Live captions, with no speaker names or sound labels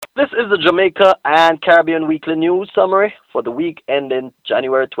This is the Jamaica and Caribbean Weekly News Summary for the week ending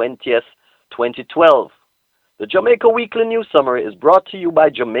January 20th, 2012. The Jamaica Weekly News Summary is brought to you by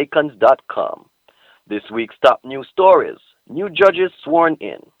Jamaicans.com. This week's top news stories: new judges sworn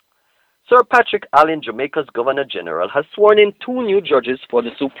in. Sir Patrick Allen, Jamaica's Governor General, has sworn in two new judges for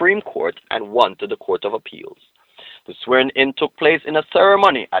the Supreme Court and one to the Court of Appeals. The swearing-in took place in a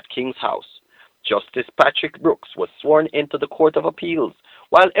ceremony at King's House. Justice Patrick Brooks was sworn into the Court of Appeals,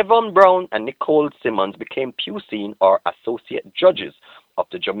 while Evan Brown and Nicole Simmons became Puseen or Associate Judges of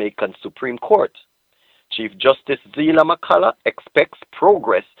the Jamaican Supreme Court. Chief Justice Zila McCullough expects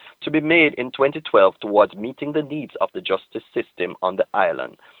progress to be made in 2012 towards meeting the needs of the justice system on the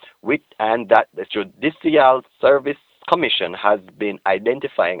island, and that the Judicial Service Commission has been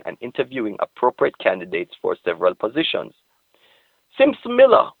identifying and interviewing appropriate candidates for several positions. Simpson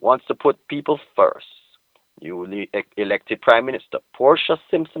Miller wants to put people first. Newly elected Prime Minister Portia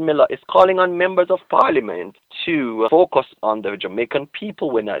Simpson Miller is calling on members of Parliament to focus on the Jamaican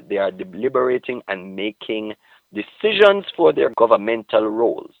people when they are deliberating and making decisions for their governmental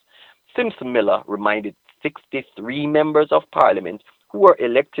roles. Simpson Miller reminded 63 members of Parliament who were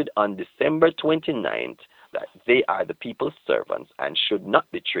elected on December 29th that they are the people's servants and should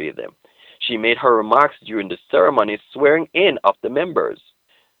not betray them. She made her remarks during the ceremony swearing in of the members.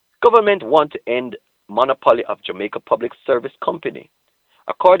 Government want to end monopoly of Jamaica Public Service Company.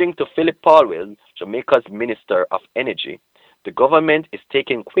 According to Philip Paulwell, Jamaica's Minister of Energy, the government is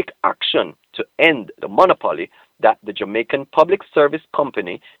taking quick action to end the monopoly that the Jamaican Public Service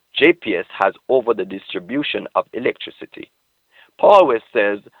Company, JPS, has over the distribution of electricity. Paulwell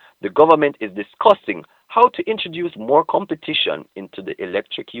says the government is discussing how to introduce more competition into the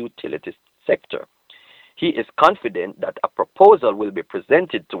electric utilities sector. He is confident that a proposal will be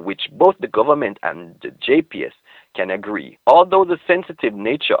presented to which both the government and the JPS can agree, although the sensitive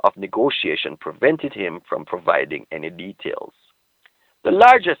nature of negotiation prevented him from providing any details. The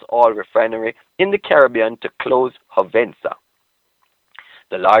largest oil refinery in the Caribbean to close, Hovensa.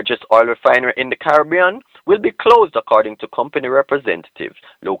 The largest oil refinery in the Caribbean will be closed, according to company representatives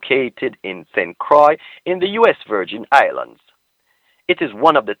located in St. Croix in the U.S. Virgin Islands. It is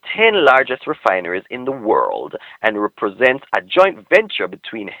one of the 10 largest refineries in the world and represents a joint venture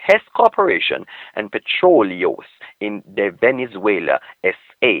between Hess Corporation and Petróleos de Venezuela,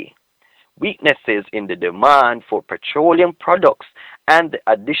 S.A. Weaknesses in the demand for petroleum products and the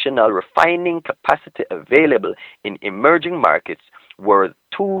additional refining capacity available in emerging markets were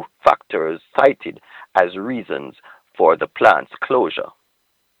two factors cited as reasons for the plant's closure.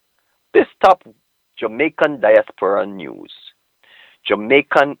 This top Jamaican diaspora news.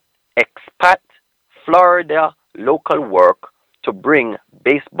 Jamaican expat Florida local work to bring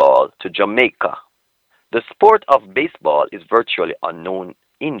baseball to Jamaica. The sport of baseball is virtually unknown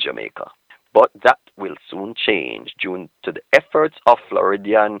in Jamaica, but that will soon change due to the efforts of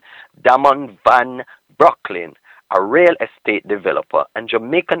Floridian Damon Van Brocklin, a real estate developer, and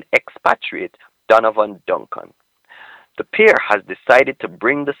Jamaican expatriate Donovan Duncan. The pair has decided to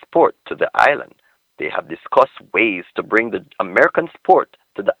bring the sport to the island. They have discussed ways to bring the American sport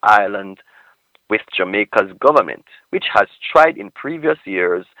to the island with Jamaica's government, which has tried in previous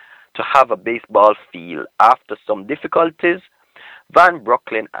years to have a baseball field. After some difficulties, Van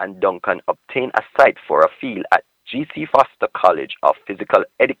Brocklin and Duncan obtained a site for a field at G.C. Foster College of Physical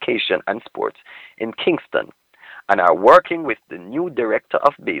Education and Sports in Kingston, and are working with the new director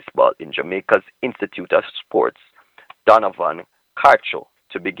of baseball in Jamaica's Institute of Sports, Donovan Carcho,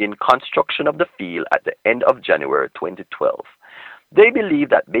 to begin construction of the field at the end of January 2012. They believe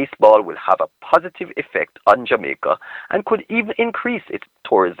that baseball will have a positive effect on Jamaica and could even increase its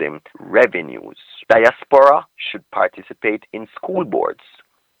tourism revenues. Diaspora should participate in school boards.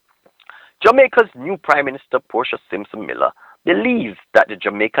 Jamaica's new Prime Minister Portia Simpson Miller believes that the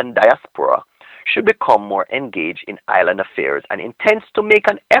Jamaican diaspora should become more engaged in island affairs and intends to make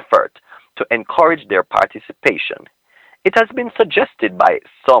an effort to encourage their participation. It has been suggested by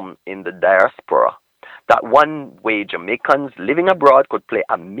some in the diaspora that one way Jamaicans living abroad could play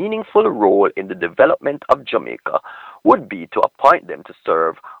a meaningful role in the development of Jamaica would be to appoint them to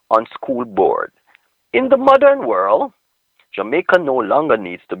serve on school board. In the modern world, Jamaica no longer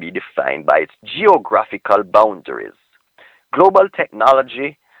needs to be defined by its geographical boundaries. Global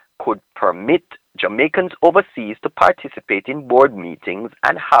technology could permit Jamaicans overseas to participate in board meetings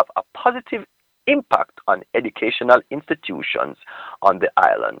and have a positive impact on educational institutions on the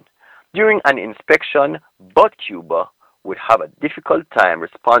island. During an inspection, Bud Cuba would have a difficult time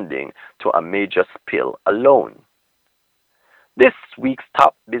responding to a major spill alone. This week's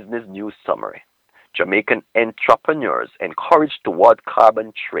top business news summary. Jamaican entrepreneurs encouraged toward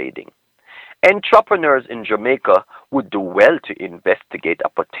carbon trading. Entrepreneurs in Jamaica would do well to investigate a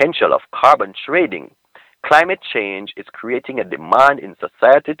potential of carbon trading. Climate change is creating a demand in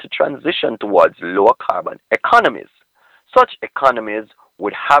society to transition towards lower carbon economies. Such economies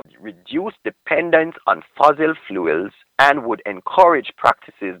would have reduced dependence on fossil fuels and would encourage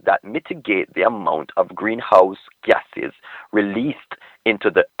practices that mitigate the amount of greenhouse gases released into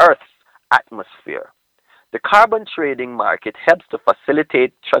the Earth's atmosphere. The carbon trading market helps to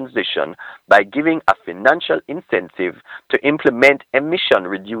facilitate transition by giving a financial incentive to implement emission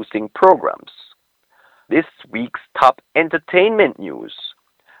reducing programs. This week's top entertainment news.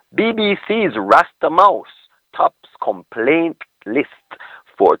 BBC's Rasta Mouse tops complaint list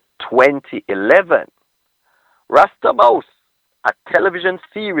for 2011. Rasta Mouse, a television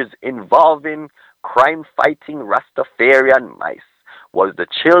series involving crime-fighting Rastafarian mice, was the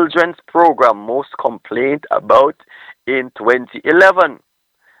children's program most complained about in 2011.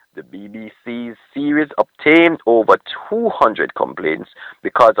 The BBC's series obtained over 200 complaints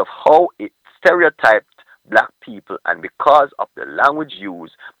because of how it stereotyped black people and because of the language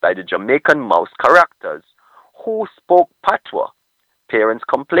used by the Jamaican mouse characters who spoke patois. Parents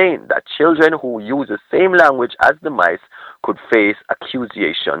complained that children who use the same language as the mice could face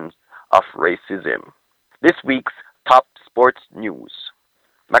accusations of racism. This week's top sports news.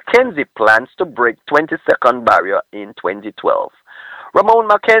 Mackenzie plans to break 20-second barrier in 2012. Ramon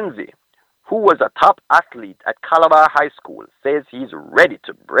Mackenzie, who was a top athlete at Calabar High School, says he's ready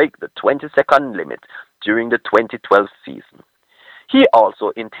to break the 20-second limit during the 2012 season. He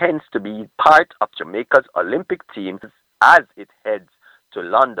also intends to be part of Jamaica's Olympic team as it heads to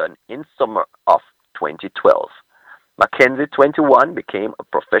London in summer of 2012. Mackenzie, 21, became a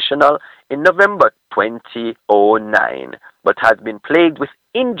professional in November 2009, but has been plagued with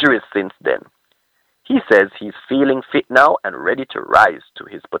injuries since then. He says he's feeling fit now and ready to rise to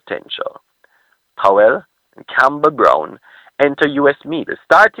his potential. Powell and Campbell Brown enter U.S. meet. The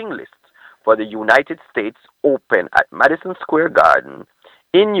starting list for the United States Open at Madison Square Garden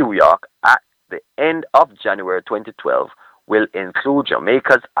in New York at the end of January 2012 will include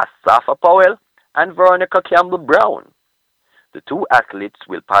Jamaica's Asafa Powell and Veronica Campbell Brown. The two athletes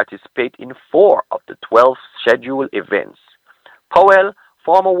will participate in 4 of the 12 scheduled events. Powell,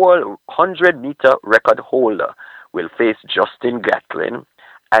 former world 100-meter record holder, will face Justin Gatlin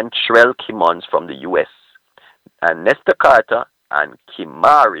and Trell Kimmons from the U.S., and Nesta Carter and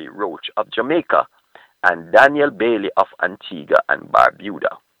Kimari Roach of Jamaica, and Daniel Bailey of Antigua and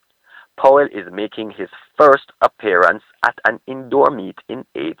Barbuda. Powell is making his first appearance at an indoor meet in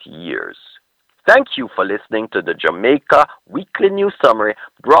 8 years. Thank you for listening to the Jamaica Weekly News Summary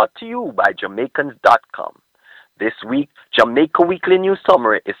brought to you by Jamaicans.com. This week, Jamaica Weekly News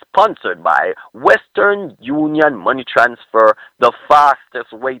Summary is sponsored by Western Union Money Transfer, the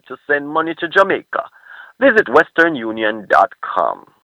fastest way to send money to Jamaica. Visit westernunion.com.